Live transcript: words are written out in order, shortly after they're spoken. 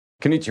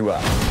Konnichiwa.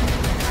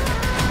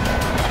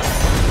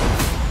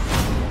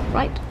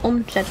 Right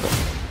on schedule.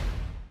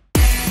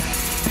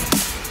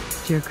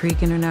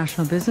 𝐀𝐜𝐭𝐢𝐨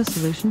International Business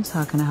Solutions,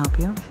 how can I help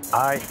you?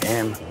 I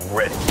am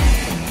ready.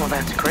 Well,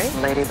 that's great,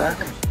 Ladybug.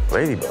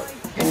 Ladybug.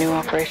 Your new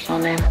operational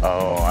name?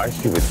 Oh, I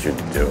see what you're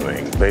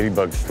doing.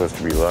 Ladybug's supposed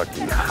to be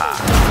lucky. Ha!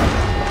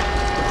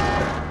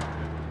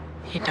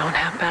 You don't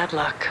have bad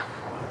luck.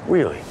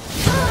 Really?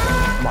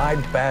 My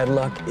bad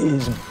luck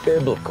is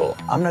biblical.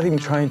 I'm not even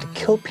trying to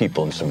kill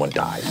people and someone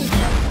dies.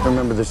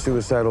 Remember the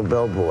suicidal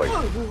bellboy?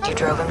 You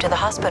drove him to the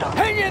hospital.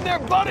 Hang in there,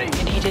 buddy!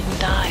 And he didn't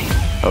die.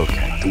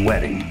 Okay, the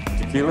wedding.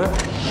 Tequila?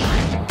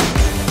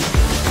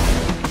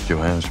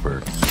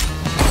 Johannesburg.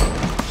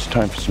 It's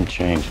time for some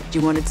change.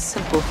 You wanted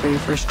simple for your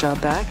first job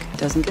back.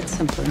 Doesn't get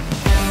simpler.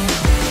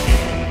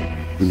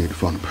 We need to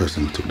find the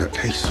person who took that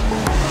case.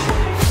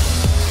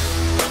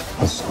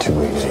 That's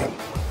too easy.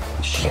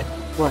 Shit.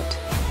 What?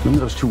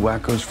 Remember those two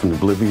wackos from the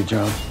Bolivia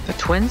job? The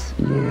twins?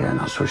 Yeah,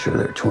 not so sure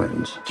they're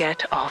twins.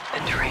 Get off the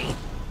train.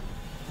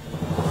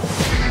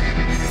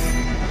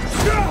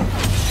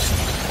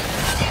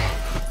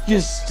 You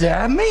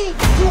stab me?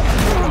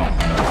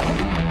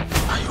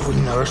 Hay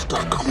una está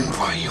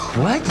 ¡�∫🫂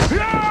 What?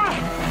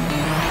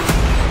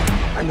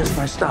 I missed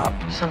my stop.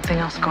 Something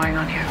else going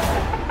on here.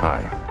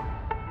 Hi.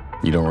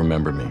 You don't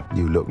remember me?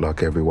 You look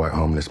like every white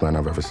homeless man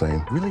I've ever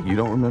seen. Really? You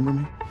don't remember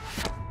me?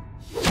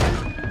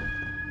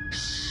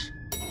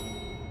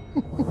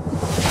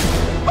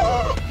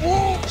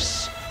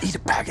 Eat a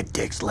bag of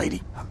dicks,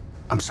 lady.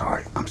 I'm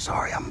sorry.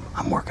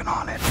 I'm working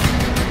on it.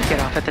 Get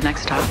off at the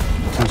next stop.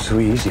 Sounds so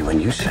easy when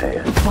you say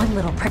it. One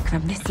little prick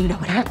from this, you know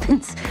what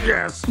happens?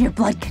 Yes! Your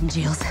blood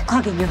congeals,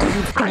 clogging your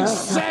veins. I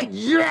said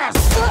yes!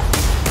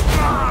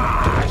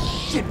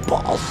 Shit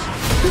balls.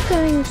 You're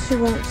going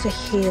to want to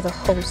hear the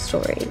whole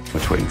story.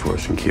 What's waiting for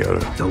us in Kyoto?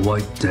 The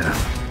White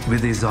Death,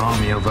 with his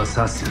army of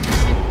assassins.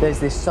 There's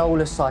this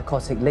soulless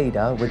psychotic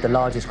leader with the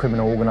largest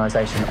criminal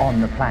organization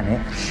on the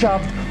planet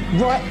shoved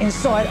right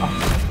inside a...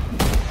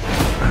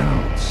 I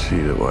don't see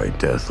the White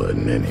Death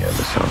letting any of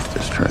us off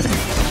this train.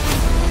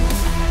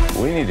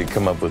 We need to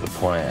come up with a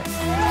plan.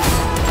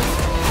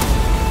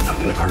 Not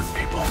gonna hurt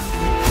people.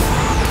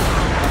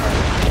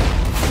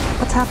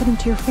 What's happening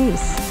to your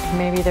face?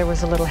 Maybe there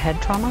was a little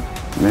head trauma?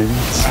 Maybe.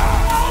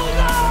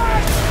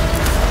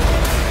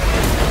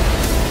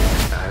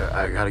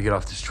 I gotta get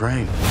off this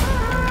train.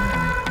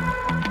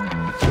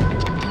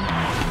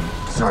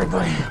 Sorry,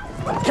 buddy.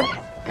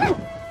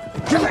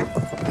 Come on.